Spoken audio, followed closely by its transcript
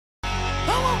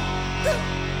Well,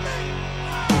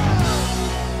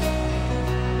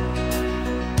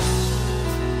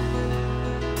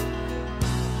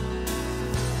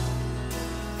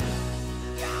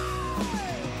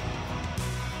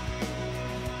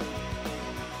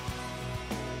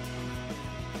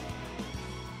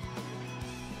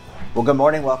 good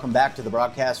morning. Welcome back to the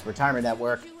Broadcast Retirement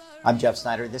Network. I'm Jeff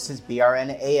Snyder. This is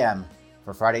BRN AM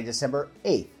for Friday, December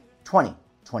 8th,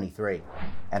 2023.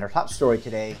 And our top story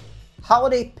today,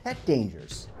 holiday pet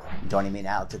dangers. Joining me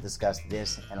now to discuss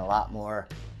this and a lot more,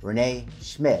 Renee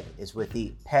Schmid is with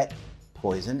the Pet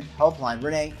Poison Helpline.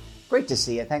 Renee, great to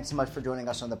see you. Thanks so much for joining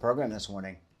us on the program this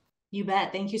morning. You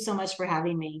bet. Thank you so much for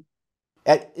having me.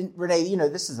 Renee, you know,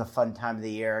 this is a fun time of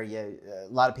the year. A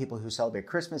lot of people who celebrate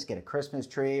Christmas get a Christmas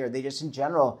tree, or they just in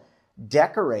general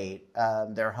decorate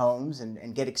their homes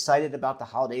and get excited about the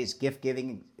holidays, gift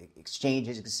giving,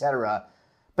 exchanges, etc.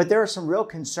 But there are some real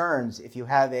concerns if you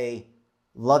have a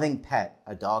loving pet,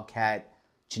 a dog, cat,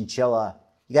 chinchilla.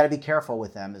 You got to be careful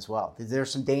with them as well. There's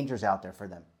some dangers out there for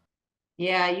them.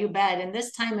 Yeah, you bet. And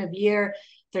this time of year,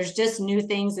 there's just new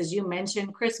things, as you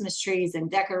mentioned, Christmas trees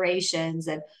and decorations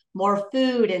and more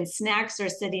food and snacks are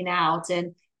sitting out,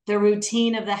 and the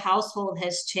routine of the household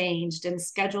has changed and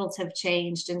schedules have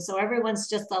changed. And so everyone's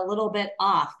just a little bit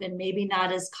off and maybe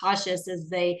not as cautious as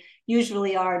they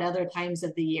usually are at other times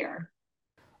of the year.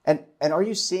 And are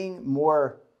you seeing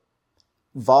more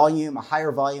volume, a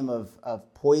higher volume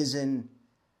of poison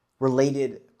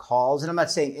related calls? And I'm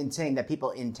not saying that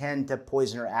people intend to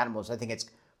poison our animals. I think it's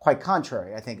quite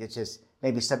contrary. I think it's just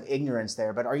maybe some ignorance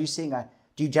there. But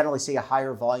do you generally see a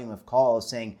higher volume of calls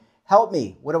saying, help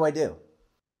me, what do I do?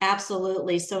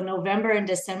 Absolutely. So November and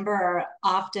December are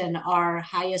often our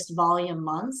highest volume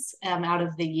months out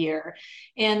of the year.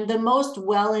 And the most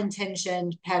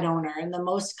well-intentioned pet owner and the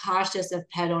most cautious of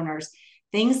pet owners,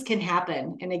 things can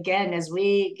happen. And again, as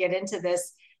we get into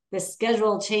this, the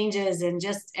schedule changes and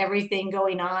just everything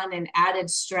going on and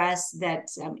added stress that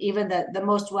even the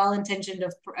most well-intentioned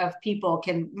of people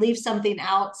can leave something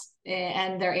out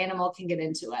and their animal can get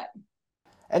into it.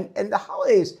 And the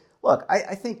holidays, look,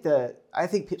 I think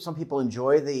some people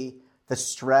enjoy the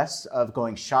stress of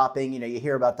going shopping. You know, you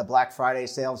hear about the Black Friday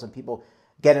sales and people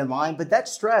get in line, but that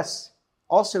stress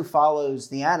also follows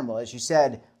the animal. As you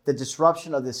said, the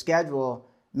disruption of the schedule,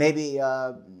 maybe,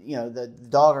 the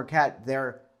dog or cat,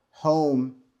 their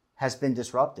home has been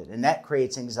disrupted, and that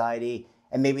creates anxiety.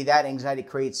 And maybe that anxiety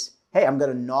creates, hey, I'm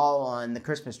going to gnaw on the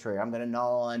Christmas tree. I'm going to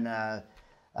gnaw on,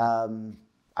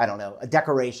 a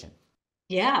decoration.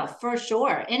 Yeah, for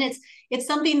sure. And it's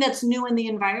something that's new in the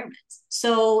environment.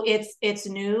 So it's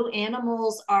new.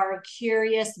 Animals are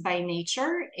curious by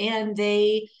nature and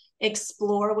they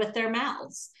explore with their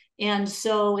mouths. And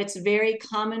so it's very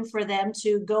common for them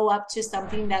to go up to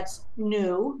something that's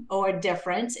new or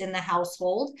different in the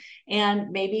household.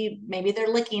 And maybe they're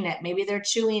licking it, maybe they're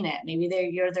chewing it, maybe they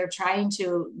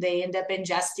end up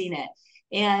ingesting it.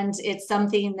 And it's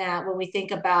something that when we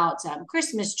think about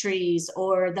Christmas trees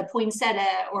or the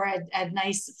poinsettia or a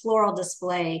nice floral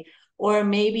display, or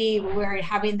maybe we're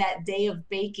having that day of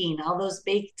baking, all those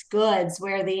baked goods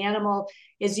where the animal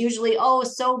is usually,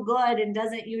 so good and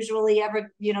doesn't usually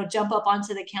ever, jump up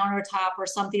onto the countertop or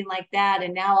something like that.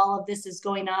 And now all of this is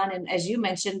going on. And as you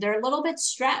mentioned, they're a little bit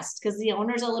stressed because the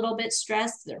owner's a little bit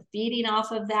stressed. They're feeding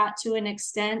off of that to an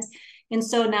extent. And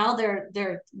so now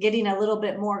they're getting a little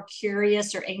bit more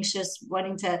curious or anxious,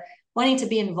 wanting to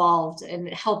be involved and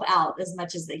help out as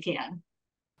much as they can.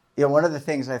 You know, one of the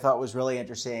things I thought was really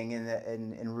interesting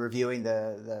in reviewing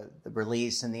the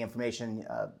release and the information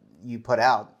you put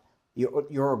out,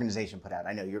 your organization put out,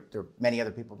 I know there are many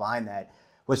other people behind that,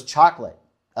 was chocolate.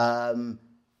 I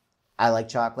like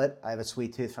chocolate. I have a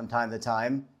sweet tooth from time to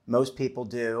time. Most people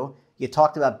do. You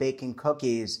talked about baking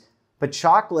cookies, but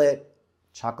chocolate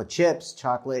chips,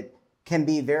 chocolate can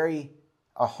be very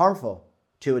harmful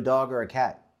to a dog or a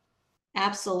cat.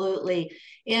 Absolutely.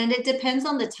 And it depends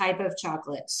on the type of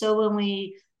chocolate. So when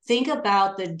we think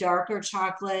about the darker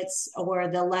chocolates or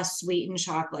the less sweetened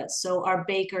chocolates, so our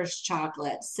baker's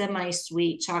chocolate,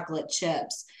 semi-sweet chocolate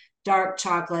chips, dark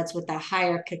chocolates with a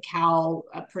higher cacao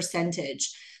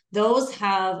percentage, those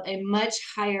have a much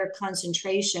higher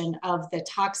concentration of the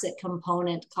toxic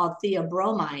component called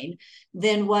theobromine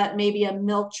than what maybe a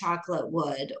milk chocolate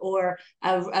would, or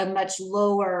a much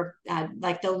lower,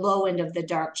 like the low end of the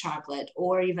dark chocolate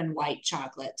or even white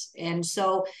chocolate. And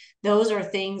so those are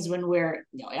things when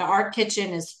our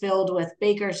kitchen is filled with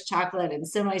baker's chocolate and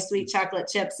semi-sweet chocolate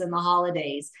chips in the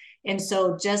holidays. And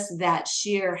so just that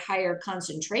sheer higher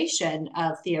concentration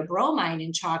of theobromine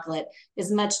in chocolate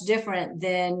is much different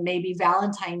than maybe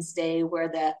Valentine's Day where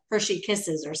the Hershey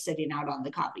Kisses are sitting out on the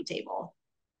coffee table.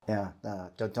 Yeah,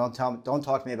 don't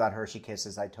talk to me about Hershey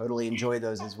Kisses. I totally enjoy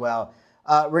those as well.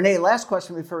 Renee, last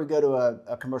question before we go to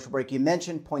a commercial break. You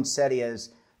mentioned poinsettias.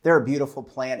 They're a beautiful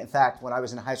plant. In fact, when I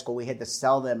was in high school, we had to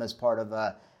sell them as part of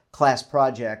a class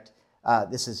project.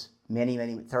 This is many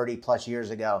 30 plus years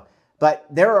ago. But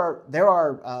there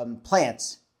are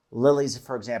plants, lilies,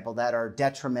 for example, that are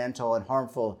detrimental and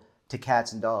harmful to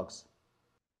cats and dogs.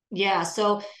 Yeah,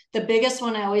 so the biggest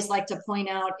one I always like to point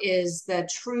out is the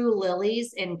true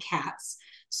lilies in cats.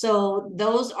 So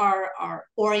those are our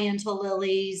oriental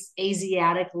lilies,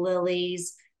 Asiatic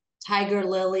lilies, tiger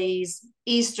lilies,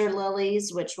 Easter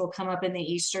lilies, which will come up in the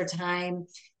Easter time.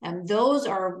 And those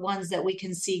are ones that we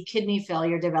can see kidney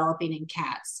failure developing in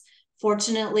cats.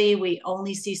 Fortunately, we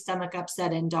only see stomach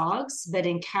upset in dogs, but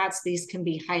in cats, these can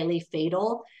be highly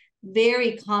fatal.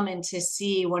 Very common to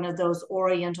see one of those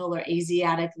oriental or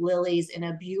Asiatic lilies in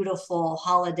a beautiful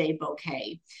holiday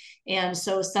bouquet. And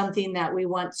so something that we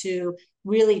want to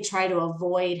really try to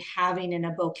avoid having in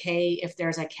a bouquet if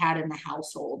there's a cat in the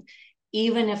household.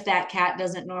 Even if that cat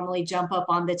doesn't normally jump up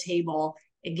on the table,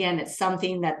 again, it's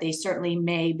something that they certainly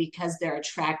may because they're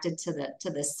attracted to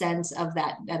the scent of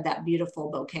that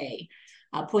beautiful bouquet.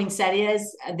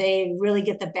 Poinsettias, they really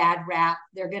get the bad rap.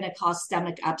 They're going to cause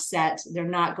stomach upset. They're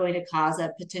not going to cause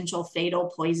a potential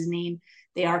fatal poisoning.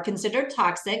 They are considered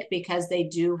toxic because they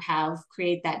do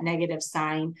create that negative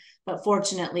sign. But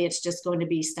fortunately, it's just going to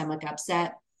be stomach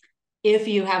upset. If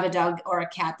you have a dog or a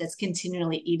cat that's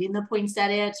continually eating the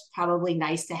poinsettia, it's probably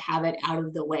nice to have it out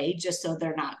of the way just so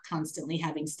they're not constantly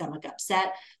having stomach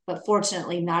upset. But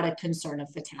fortunately, not a concern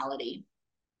of fatality.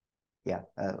 Yeah,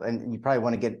 and you probably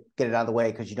want to get it out of the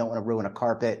way because you don't want to ruin a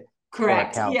carpet.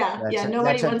 Correct. Yeah.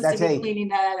 Nobody wants to be cleaning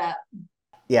that up.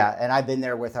 Yeah, and I've been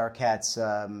there with our cats.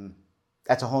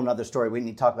 That's a whole nother story. We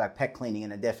need to talk about pet cleaning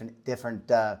in a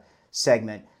different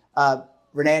segment.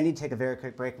 Renee, I need to take a very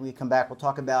quick break. When we come back, we'll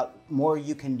talk about more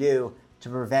you can do to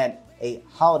prevent a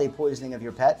holiday poisoning of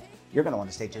your pet. You're going to want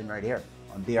to stay tuned right here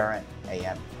on BRN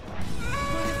AM.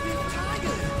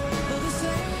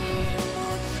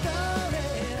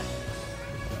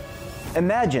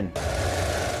 Imagine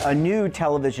a new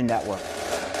television network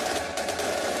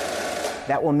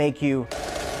that will make you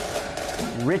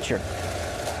richer,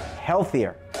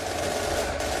 healthier,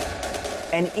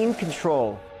 and in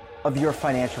control of your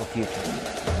financial future.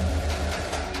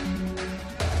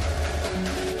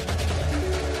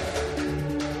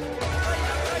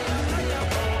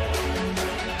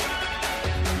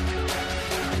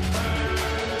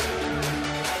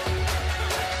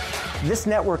 This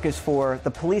network is for the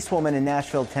policewoman in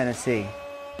Nashville, Tennessee,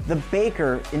 the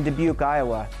baker in Dubuque,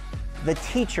 Iowa, the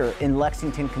teacher in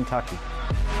Lexington, Kentucky.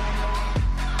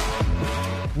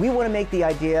 We want to make the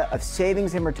idea of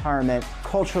savings and retirement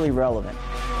culturally relevant.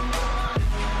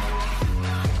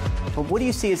 But what do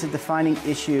you see as a defining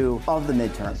issue of the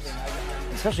midterms,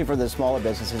 especially for the smaller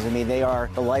businesses? I mean, they are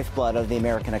the lifeblood of the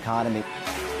American economy.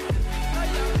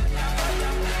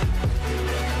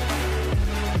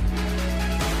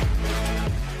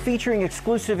 Featuring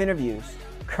exclusive interviews,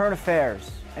 current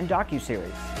affairs, and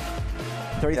docuseries.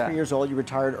 33 years old, you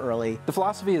retired early. The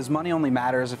philosophy is money only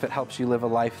matters if it helps you live a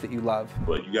life that you love.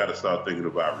 But you got to start thinking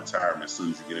about retirement as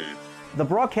soon as you get in. The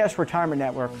Broadcast Retirement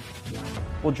Network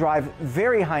will drive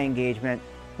very high engagement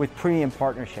with premium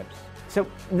partnerships. So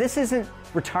this isn't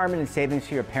retirement and savings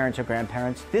for your parents or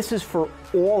grandparents. This is for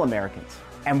all Americans.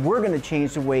 And we're going to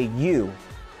change the way you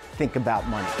think about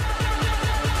money.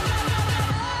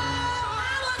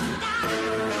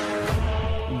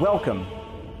 Welcome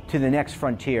to the next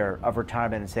frontier of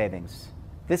retirement and savings.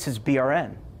 This is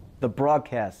BRN, the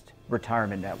Broadcast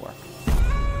Retirement Network.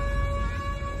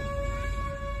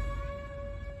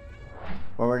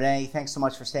 Well, Renee, thanks so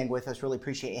much for staying with us. Really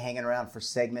appreciate you hanging around for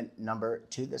segment number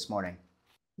 2 this morning.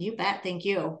 You bet. Thank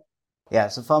you. Yeah,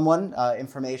 it's a fun one,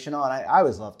 informational, and I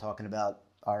always love talking about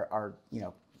our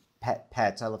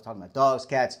pets. I love talking about dogs,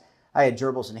 cats. I had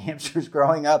gerbils and hamsters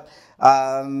growing up.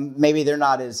 Maybe they're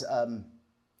not as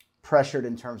pressured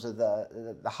in terms of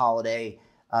the holiday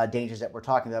dangers that we're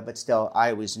talking about, but still, I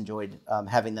always enjoyed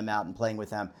having them out and playing with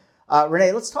them.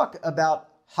 Renee, let's talk about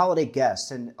holiday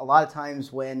guests. And a lot of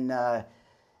times when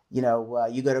you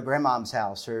go to grandmom's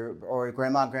house or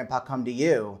grandma and grandpa come to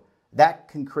you, that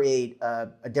can create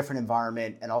a different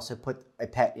environment and also put a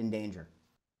pet in danger.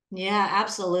 Yeah,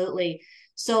 absolutely.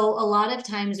 So a lot of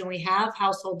times when we have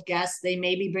household guests, they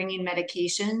may be bringing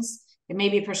medications. It may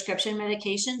be prescription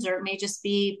medications, or it may just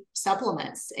be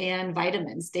supplements and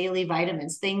vitamins, daily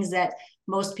vitamins, things that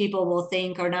most people will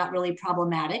think are not really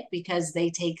problematic because they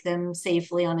take them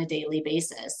safely on a daily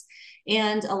basis.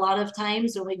 And a lot of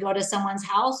times when we go to someone's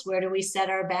house, where do we set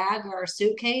our bag or our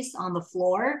suitcase? On the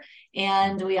floor.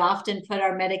 And we often put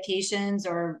our medications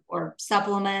or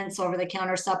supplements,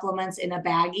 over-the-counter supplements, in a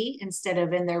baggie instead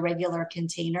of in their regular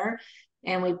container.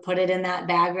 And we put it in that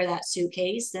bag or that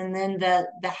suitcase. And then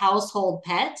the household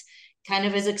pet kind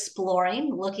of is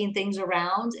exploring, looking things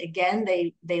around. Again,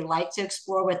 they like to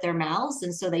explore with their mouths.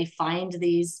 And so they find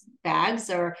these bags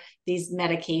or these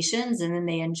medications, and then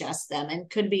they ingest them, and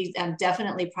could be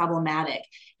definitely problematic.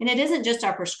 And it isn't just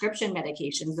our prescription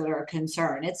medications that are a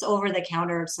concern. It's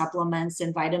over-the-counter supplements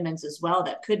and vitamins as well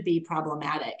that could be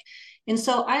problematic. And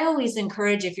so I always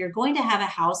encourage, if you're going to have a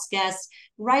house guest,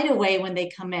 right away when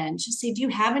they come in, just say, do you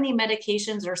have any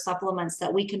medications or supplements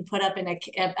that we can put up in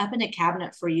a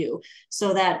cabinet for you,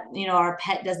 so that, you know, our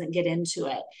pet doesn't get into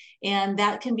it? And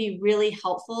that can be really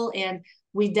helpful. And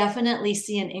we definitely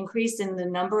see an increase in the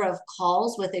number of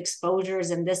calls with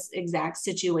exposures in this exact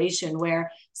situation,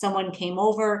 where someone came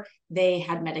over, they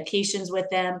had medications with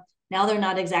them. Now they're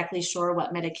not exactly sure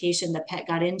what medication the pet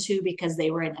got into because they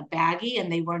were in a baggie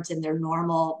and they weren't in their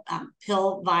normal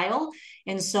pill vial.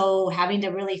 And so having to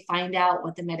really find out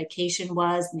what the medication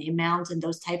was and the amount and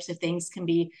those types of things can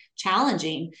be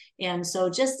challenging. And so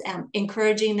just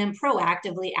encouraging them,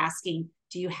 proactively asking,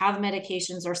 do you have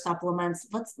medications or supplements?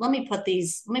 Let me put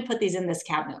these in this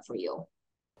cabinet for you.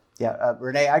 Yeah,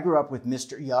 Renee, I grew up with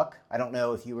Mr. Yuck. I don't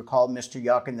know if you recall Mr.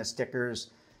 Yuck and the stickers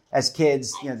as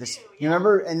kids. You know, this, you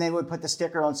remember? And they would put the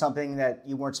sticker on something that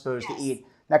you weren't supposed to eat.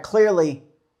 Now, clearly,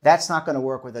 that's not going to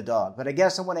work with a dog. But I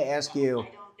guess I want to ask you. I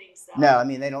don't think so. No, I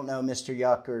mean, they don't know Mr.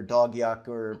 Yuck or Dog Yuck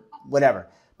or whatever.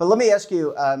 But let me ask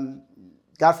you,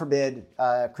 God forbid,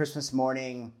 Christmas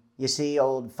morning, you see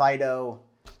old Fido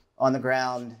on the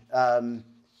ground.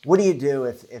 What do you do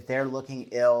if they're looking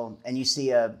ill and you see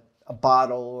a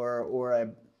bottle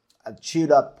or a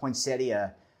chewed up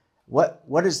poinsettia? What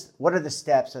are the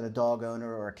steps that a dog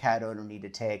owner or a cat owner need to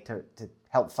take to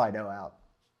help Fido out?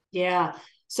 Yeah.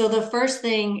 So the first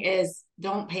thing is,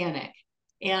 don't panic.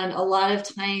 And a lot of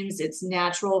times it's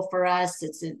natural for us.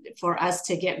 It's for us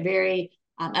to get very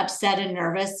upset and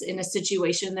nervous in a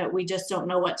situation that we just don't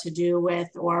know what to do with,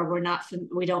 or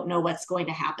we don't know what's going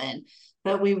to happen.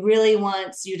 But we really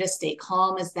want you to stay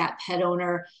calm as that pet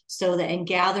owner, and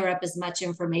gather up as much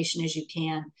information as you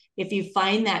can. If you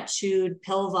find that chewed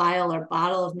pill vial or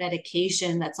bottle of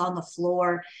medication that's on the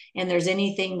floor and there's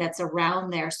anything that's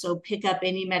around there, so pick up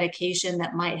any medication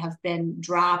that might have been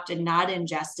dropped and not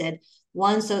ingested.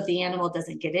 One, so that the animal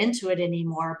doesn't get into it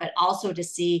anymore, but also to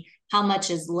see how much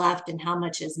is left and how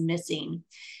much is missing.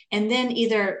 And then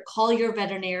either call your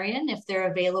veterinarian if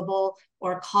they're available,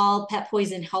 or call Pet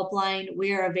Poison Helpline.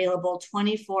 We are available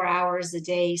 24 hours a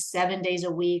day, 7 days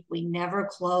a week. We never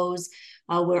close.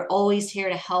 We're always here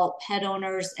to help pet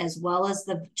owners as well as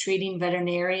the treating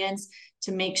veterinarians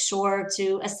to make sure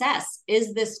to assess,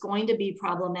 is this going to be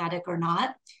problematic or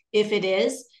not? If it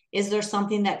is there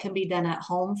something that can be done at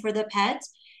home for the pet?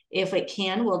 If it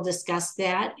can, we'll discuss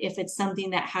that. If it's something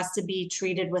that has to be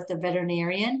treated with the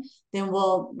veterinarian, then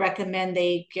we'll recommend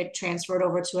they get transferred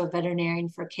over to a veterinarian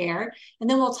for care. And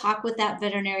then we'll talk with that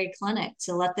veterinary clinic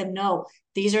to let them know,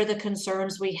 these are the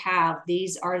concerns we have.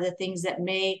 These are the things that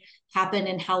may happen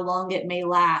and how long it may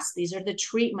last. These are the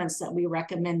treatments that we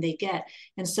recommend they get.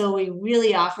 And so we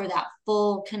really offer that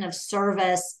full kind of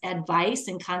service, advice,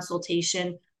 and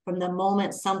consultation from the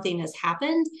moment something has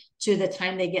happened to the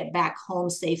time they get back home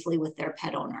safely with their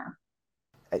pet owner.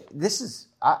 This is,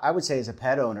 I would say, as a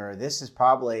pet owner, this is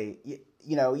probably,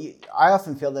 I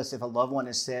often feel this: if a loved one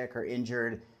is sick or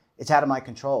injured, it's out of my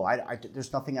control.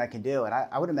 There's nothing I can do. And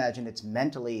I would imagine it's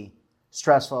mentally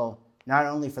stressful, not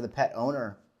only for the pet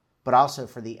owner, but also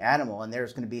for the animal. And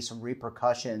there's going to be some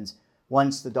repercussions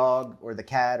once the dog or the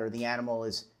cat or the animal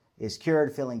is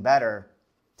cured, feeling better.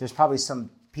 There's probably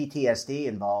some PTSD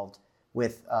involved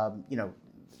with,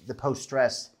 the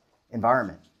post-stress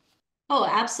environment. Oh,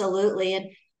 absolutely. And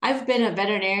I've been a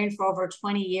veterinarian for over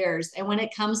 20 years. And when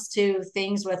it comes to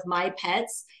things with my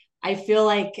pets, I feel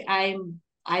like I'm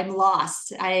lost.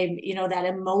 That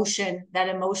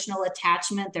emotional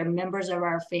attachment, they're members of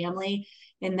our family,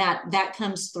 and that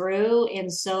comes through.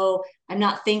 And so I'm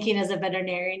not thinking as a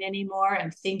veterinarian anymore. I'm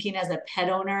thinking as a pet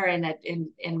owner,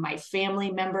 and my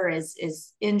family member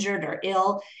is injured or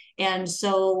ill. And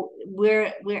so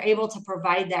we're able to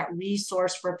provide that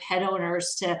resource for pet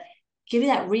owners to give you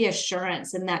that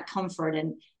reassurance and that comfort.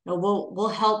 And we'll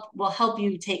help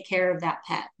you take care of that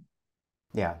pet.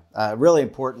 Yeah, really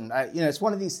important. It's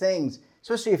one of these things,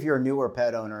 especially if you're a newer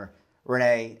pet owner,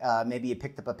 Renee, maybe you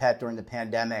picked up a pet during the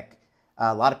pandemic.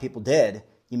 A lot of people did.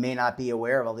 You may not be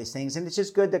aware of all these things, and it's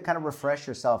just good to kind of refresh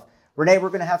yourself. Renee, we're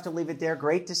going to have to leave it there.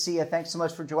 Great to see you. Thanks so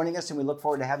much for joining us, and we look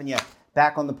forward to having you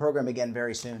back on the program again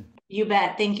very soon. You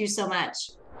bet. Thank you so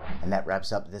much. And that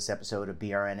wraps up this episode of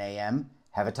BRNAM.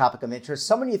 Have a topic of interest,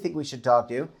 someone you think we should talk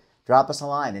to, drop us a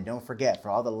line. And don't forget, for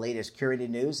all the latest curated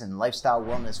news and lifestyle,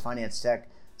 wellness, finance, tech,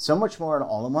 so much more in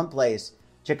all in one place,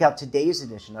 check out today's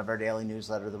edition of our daily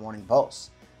newsletter, The Morning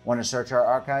Pulse. Want to search our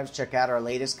archives, check out our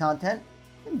latest content,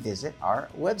 and visit our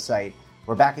website.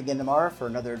 We're back again tomorrow for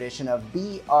another edition of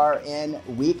BRN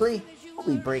Weekly.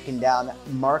 We'll be breaking down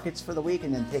markets for the week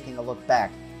and then taking a look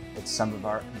back at some of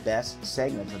our best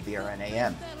segments of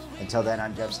BRNAM. Until then,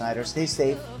 I'm Jeff Snyder. Stay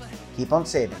safe, keep on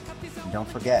saving, and don't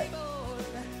forget,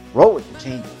 roll with the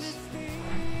changes.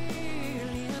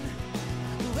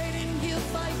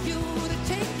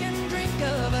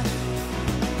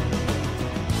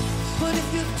 But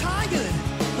if you're tired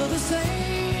of the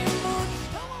same old...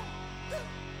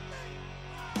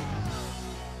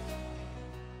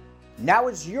 Now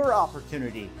is your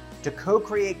opportunity to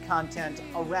co-create content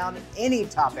around any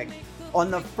topic on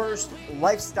the First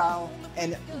Lifestyle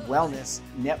and Wellness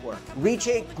Network. Reach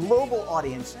a global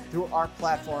audience through our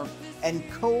platform and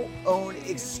co-own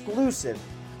exclusive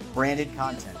branded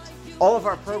content. All of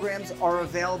our programs are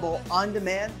available on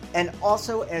demand and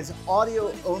also as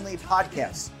audio-only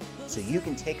podcasts, so you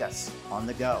can take us on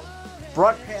the go.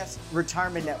 Broadcast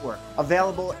Retirement Network,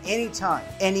 available anytime,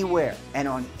 anywhere, and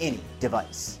on any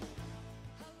device.